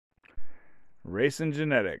Race and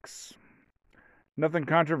genetics. Nothing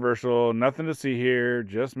controversial, nothing to see here,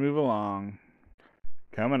 just move along.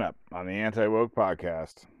 Coming up on the Anti-Woke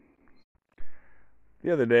Podcast.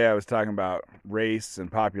 The other day I was talking about race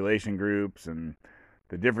and population groups and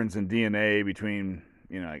the difference in DNA between,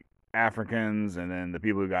 like Africans and then the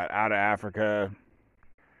people who got out of Africa.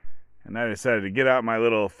 And I decided to get out my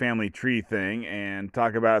little family tree thing and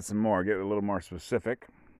talk about it some more, get a little more specific.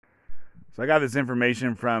 So I got this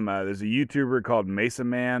information from, there's a YouTuber called Mesa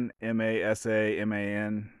Man,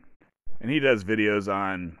 Masaman, and he does videos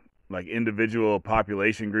on like individual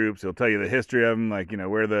population groups. He'll tell you the history of them, like,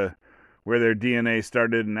 where their DNA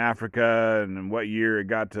started in Africa and what year it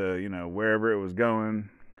got to, wherever it was going.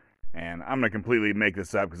 And I'm going to completely make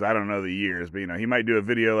this up because I don't know the years, but, he might do a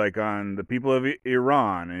video like on the people of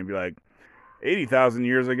Iran, and he'd be like, 80,000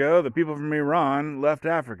 years ago, the people from Iran left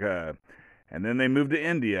Africa. And then they moved to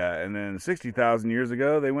India, and then 60,000 years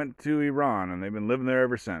ago, they went to Iran, and they've been living there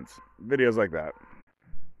ever since. Videos like that.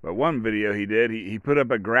 But one video he did, he put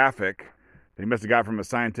up a graphic that he must have got from a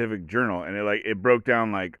scientific journal, and it broke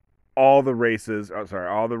down like all the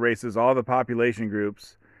population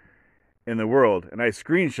groups in the world. And I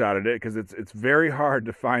screenshotted it because it's very hard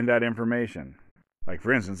to find that information. Like,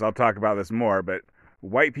 for instance, I'll talk about this more, but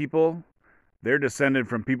white people, they're descended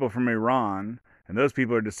from people from Iran, and those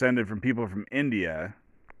people are descended from people from India.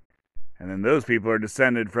 And then those people are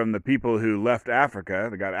descended from the people who left Africa,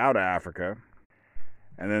 that got out of Africa.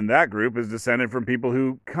 And then that group is descended from people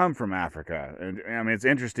who come from Africa. And I mean, it's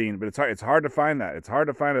interesting, but it's hard to find that. It's hard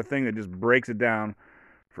to find a thing that just breaks it down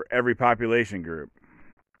for every population group.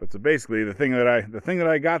 But so basically, the thing that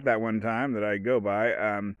I got that one time that I go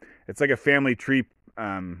by, it's like a family tree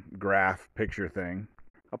graph picture thing.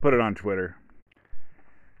 I'll put it on Twitter.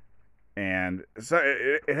 And so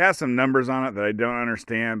it has some numbers on it that I don't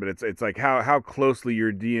understand, but it's like how closely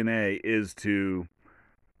your DNA is to,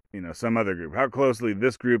 some other group. How closely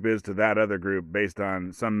this group is to that other group based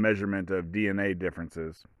on some measurement of DNA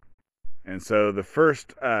differences. And so the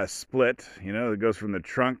first split, that goes from the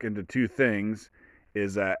trunk into two things,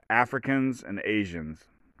 is Africans and Asians.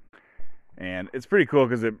 And it's pretty cool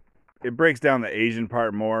because it breaks down the Asian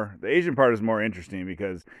part more. The Asian part is more interesting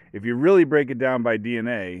because if you really break it down by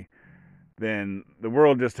DNA, then the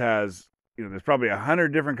world just has, there's probably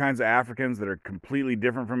 100 different kinds of Africans that are completely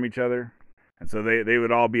different from each other. And so they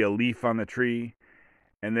would all be a leaf on the tree.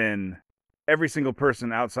 And then every single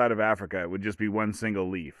person outside of Africa would just be one single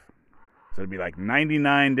leaf. So it'd be like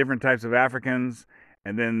 99 different types of Africans.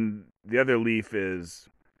 And then the other leaf is,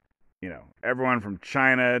 everyone from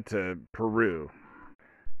China to Peru,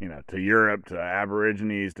 to Europe, to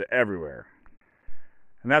Aborigines, to everywhere.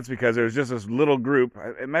 And that's because there was just this little group.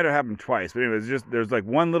 It might have happened twice, but anyway, there's like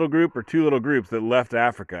one little group or two little groups that left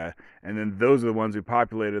Africa, and then those are the ones who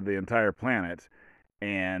populated the entire planet.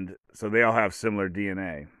 And so they all have similar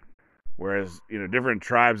DNA. Whereas, different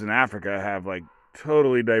tribes in Africa have like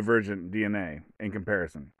totally divergent DNA in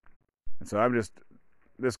comparison. And so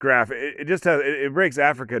this graph, it breaks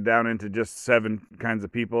Africa down into just 7 kinds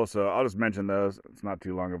of people. So I'll just mention those. It's not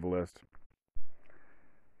too long of a list.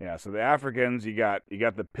 Yeah, so the Africans, you got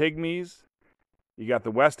the Pygmies, you got the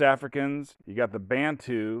West Africans, you got the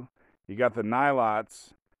Bantu, you got the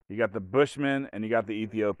Nilots, you got the Bushmen, and you got the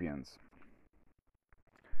Ethiopians.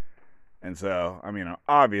 And so,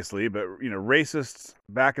 obviously, but, racists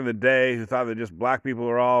back in the day who thought that just black people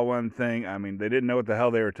were all one thing, they didn't know what the hell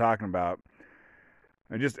they were talking about.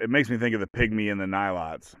 It makes me think of the Pygmy and the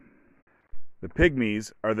Nilots. The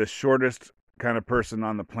Pygmies are the shortest kind of person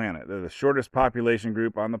on the planet. They're the shortest population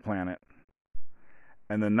group on the planet.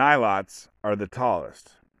 And the Nilots are the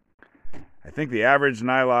tallest. I think the average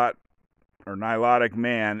Nilot or Nilotic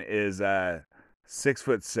man is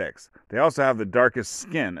 6'6". They also have the darkest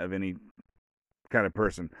skin of any kind of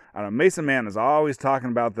person. I don't know, Mesa Man is always talking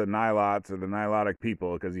about the Nilots or the Nilotic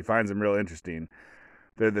people because he finds them real interesting.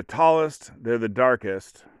 They're the tallest, they're the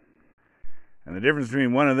darkest, and the difference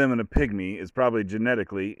between one of them and a pygmy is probably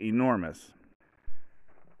genetically enormous.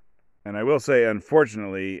 And I will say,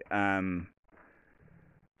 unfortunately, the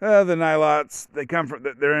Nilots,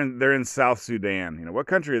 they're in South Sudan. What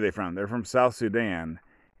country are they from? They're from South Sudan,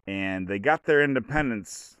 and they got their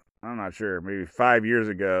independence, I'm not sure, maybe 5 years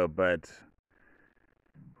ago, but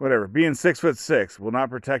whatever. Being 6'6" will not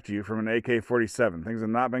protect you from an AK-47. Things have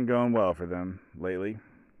not been going well for them lately.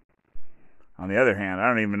 On the other hand, I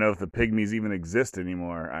don't even know if the pygmies even exist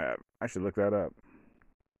anymore. I should look that up.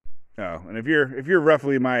 Oh, and if you're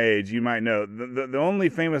roughly my age, you might know the only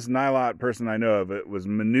famous Nilot person I know of it was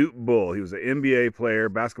Manute Bull. He was an NBA player,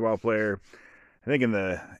 basketball player, I think in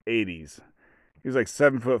the 80s. He was like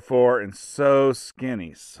 7'4" and so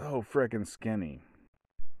skinny, so freaking skinny.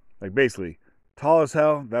 Like basically, tall as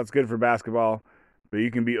hell. That's good for basketball, but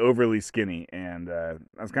you can be overly skinny, and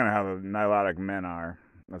that's kind of how the Nilotic men are.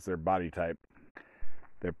 That's their body type.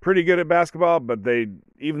 They're pretty good at basketball, but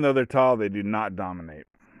even though they're tall, they do not dominate.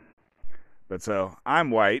 But so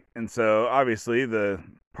I'm white, and so obviously the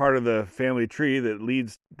part of the family tree that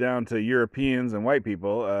leads down to Europeans and white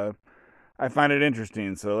people, I find it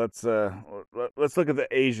interesting. So let's look at the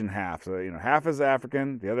Asian half. So half is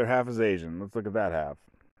African, the other half is Asian. Let's look at that half.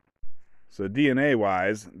 So DNA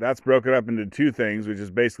wise, that's broken up into two things, which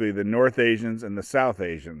is basically the North Asians and the South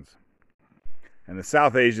Asians. And the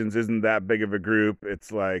South Asians isn't that big of a group.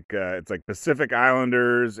 It's like Pacific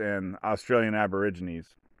Islanders and Australian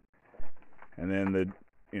Aborigines. And then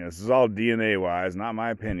this is all DNA wise, not my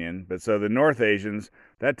opinion. But so the North Asians,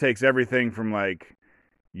 that takes everything from like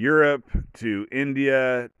Europe to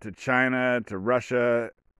India to China to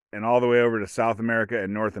Russia and all the way over to South America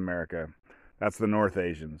and North America. That's the North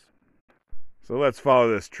Asians. So let's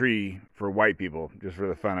follow this tree for white people, just for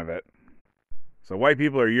the fun of it. So white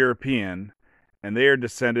people are European, and they are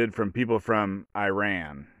descended from people from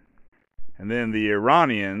Iran. And then the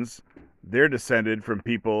Iranians, they're descended from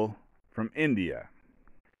people from India.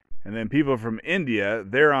 And then people from India,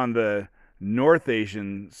 they're on the North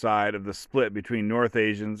Asian side of the split between North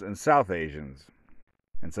Asians and South Asians.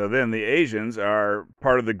 And so then the Asians are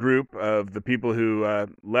part of the group of the people who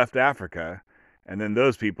left Africa, and then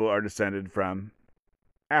those people are descended from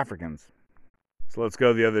Africans. So let's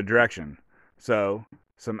go the other direction. So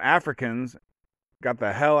some Africans got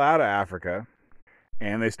the hell out of Africa,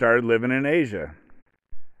 and they started living in Asia.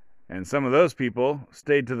 And some of those people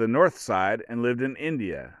stayed to the north side and lived in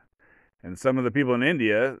India. And some of the people in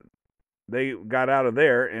India, they got out of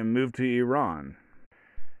there and moved to Iran.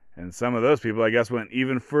 And some of those people, I guess, went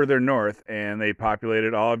even further north, and they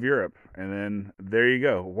populated all of Europe. And then there you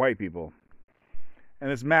go, white people. And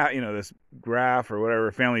this map, this graph or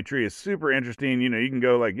whatever family tree is super interesting. You can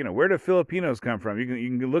go like, where do Filipinos come from? You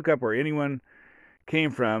can look up where anyone came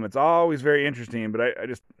from. It's always very interesting, but I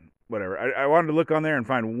just, whatever. I wanted to look on there and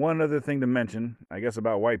find one other thing to mention, I guess,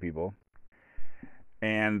 about white people.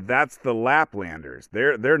 And that's the Laplanders.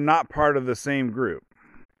 They're not part of the same group.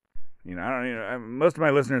 Most of my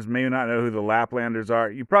listeners may not know who the Laplanders are.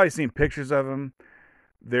 You've probably seen pictures of them.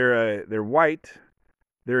 They're white.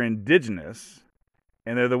 They're indigenous.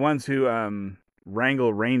 And they're the ones who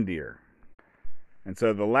wrangle reindeer. And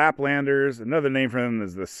so the Laplanders, another name for them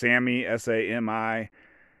is the Sami, Sami.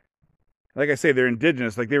 Like I say, they're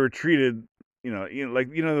indigenous. Like they were treated,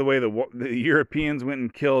 the way the Europeans went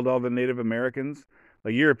and killed all the Native Americans.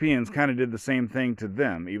 Like Europeans kind of did the same thing to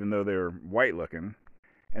them, even though they were white looking.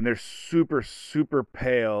 And they're super, super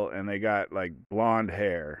pale, and they got like blonde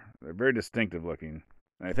hair. They're very distinctive looking.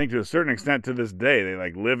 And I think to a certain extent to this day, they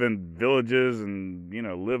like live in villages and,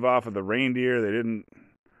 live off of the reindeer. They didn't,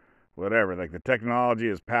 whatever, like the technology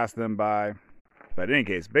has passed them by. But in any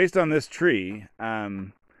case, based on this tree,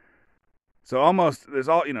 so almost there's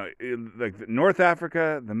all, like North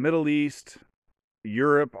Africa, the Middle East,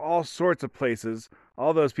 Europe, all sorts of places,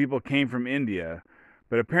 all those people came from India.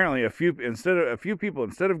 But apparently a few people,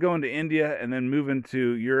 instead of going to India and then moving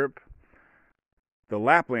to Europe, the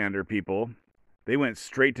Laplander people, they went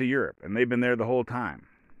straight to Europe, and they've been there the whole time.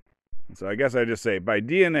 So I guess I just say, by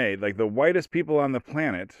DNA, like the whitest people on the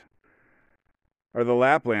planet are the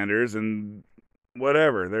Laplanders, and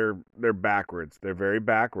whatever, they're backwards. They're very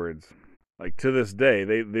backwards. Like to this day,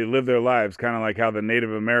 they live their lives kind of like how the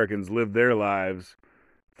Native Americans lived their lives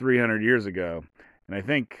 300 years ago. And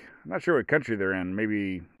I'm not sure what country they're in,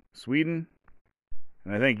 maybe Sweden?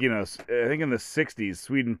 And I think in the 60s,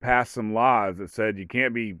 Sweden passed some laws that said you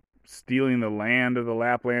can't be stealing the land of the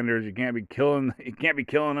Laplanders. You can't be killing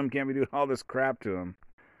them. Can't be doing all this crap to them.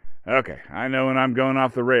 Okay, I know when I'm going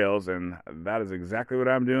off the rails, and that is exactly what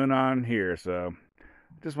I'm doing on here. So,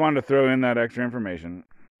 just wanted to throw in that extra information.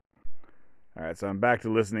 All right, so I'm back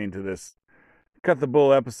to listening to this Cut the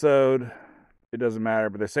Bull episode. It doesn't matter,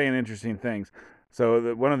 but they're saying interesting things.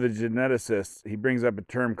 So one of the geneticists, he brings up a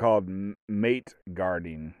term called mate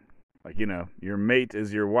guarding. Like, your mate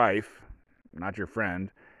is your wife, not your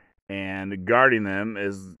friend. And guarding them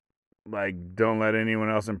is like, don't let anyone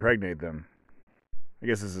else impregnate them. I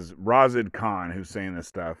guess this is Razid Khan who's saying this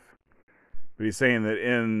stuff. But he's saying that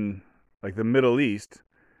in like the Middle East,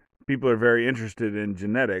 people are very interested in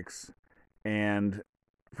genetics. And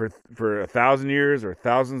for 1,000 years or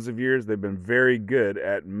thousands of years, they've been very good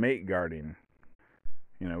at mate guarding.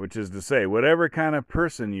 Which is to say, whatever kind of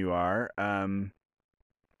person you are,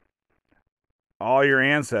 all your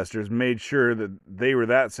ancestors made sure that they were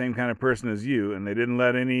that same kind of person as you, and they didn't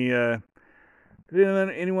let anyone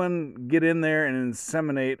get in there and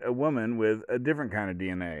inseminate a woman with a different kind of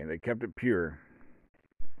DNA. They kept it pure.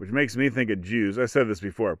 Which makes me think of Jews. I said this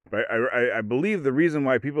before, but I believe the reason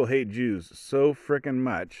why people hate Jews so frickin'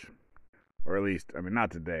 much, or at least, I mean, not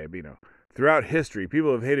today, but throughout history,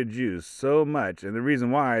 people have hated Jews so much, and the reason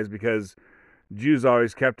why is because Jews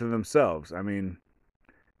always kept to themselves. I mean,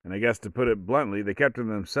 and I guess to put it bluntly, they kept to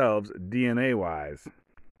themselves DNA-wise.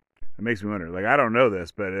 It makes me wonder. Like, I don't know this,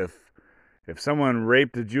 but if someone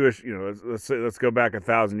raped a Jewish, let's go back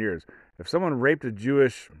 1,000 years. If someone raped a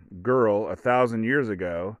Jewish girl 1,000 years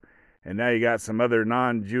ago, and now you got some other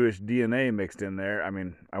non-Jewish DNA mixed in there, I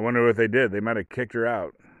mean, I wonder what they did. They might have kicked her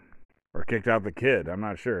out, or kicked out the kid. I'm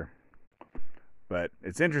not sure. But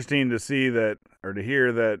it's interesting to see that, or to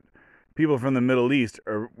hear that people from the Middle East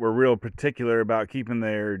were real particular about keeping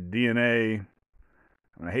their DNA.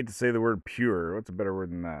 I hate to say the word pure. What's a better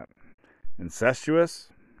word than that? Incestuous?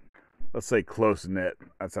 Let's say close-knit.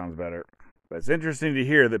 That sounds better. But it's interesting to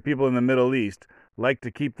hear that people in the Middle East like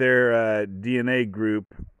to keep their DNA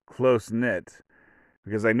group close-knit,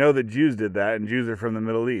 because I know that Jews did that, and Jews are from the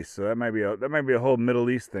Middle East, so that might be a whole Middle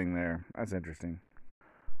East thing there. That's interesting.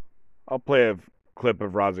 I'll play a clip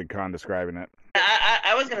of Razid Khan describing it.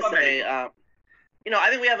 I was going to say, I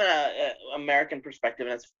think we have an American perspective,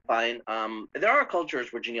 and that's fine. There are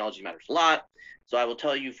cultures where genealogy matters a lot. So I will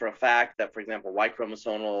tell you for a fact that, for example, Y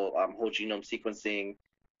chromosomal whole genome sequencing,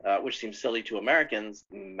 which seems silly to Americans,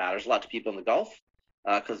 matters a lot to people in the Gulf,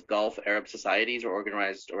 because Gulf Arab societies are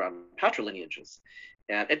organized around patrilineages.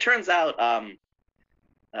 And it turns out,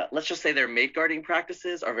 let's just say their mate guarding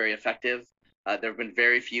practices are very effective. There have been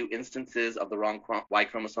very few instances of the wrong Y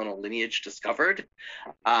chromosomal lineage discovered.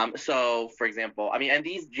 So, for example, and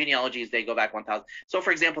these genealogies, they go back 1,000. So,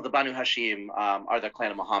 for example, the Banu Hashim are the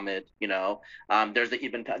clan of Muhammad. There's the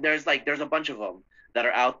Ibn. There's a bunch of them that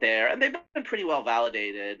are out there, and they've been pretty well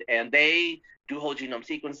validated. And they do whole genome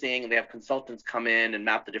sequencing, and they have consultants come in and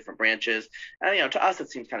map the different branches. And to us,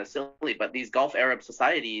 it seems kind of silly, but these Gulf Arab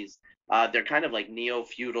societies, they're kind of like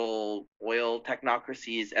neo-feudal oil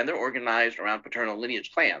technocracies, and they're organized around paternal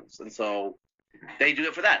lineage clans. And so they do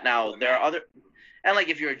it for that. Now, there are other, and like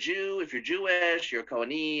if you're a Jew, if you're Jewish, you're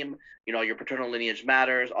Kohanim, your paternal lineage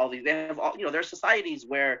matters. All these, they have all, there are societies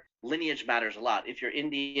where lineage matters a lot. If you're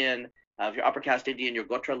Indian, if you're upper caste Indian, your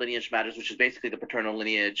Gotra lineage matters, which is basically the paternal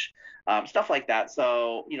lineage, stuff like that.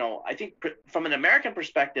 So, I think from an American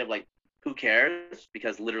perspective, like, who cares?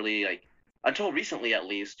 Because literally, like, until recently, at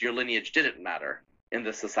least, your lineage didn't matter in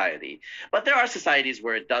this society. But there are societies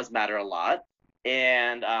where it does matter a lot.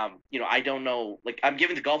 And, I don't know, like, I'm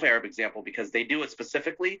giving the Gulf Arab example because they do it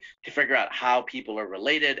specifically to figure out how people are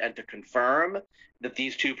related and to confirm that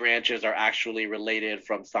these two branches are actually related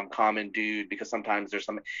from some common dude, because sometimes there's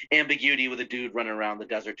some ambiguity with a dude running around the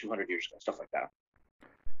desert 200 years ago, stuff like that.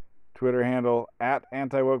 Twitter handle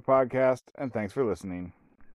 @AntiWokePodcast, and thanks for listening.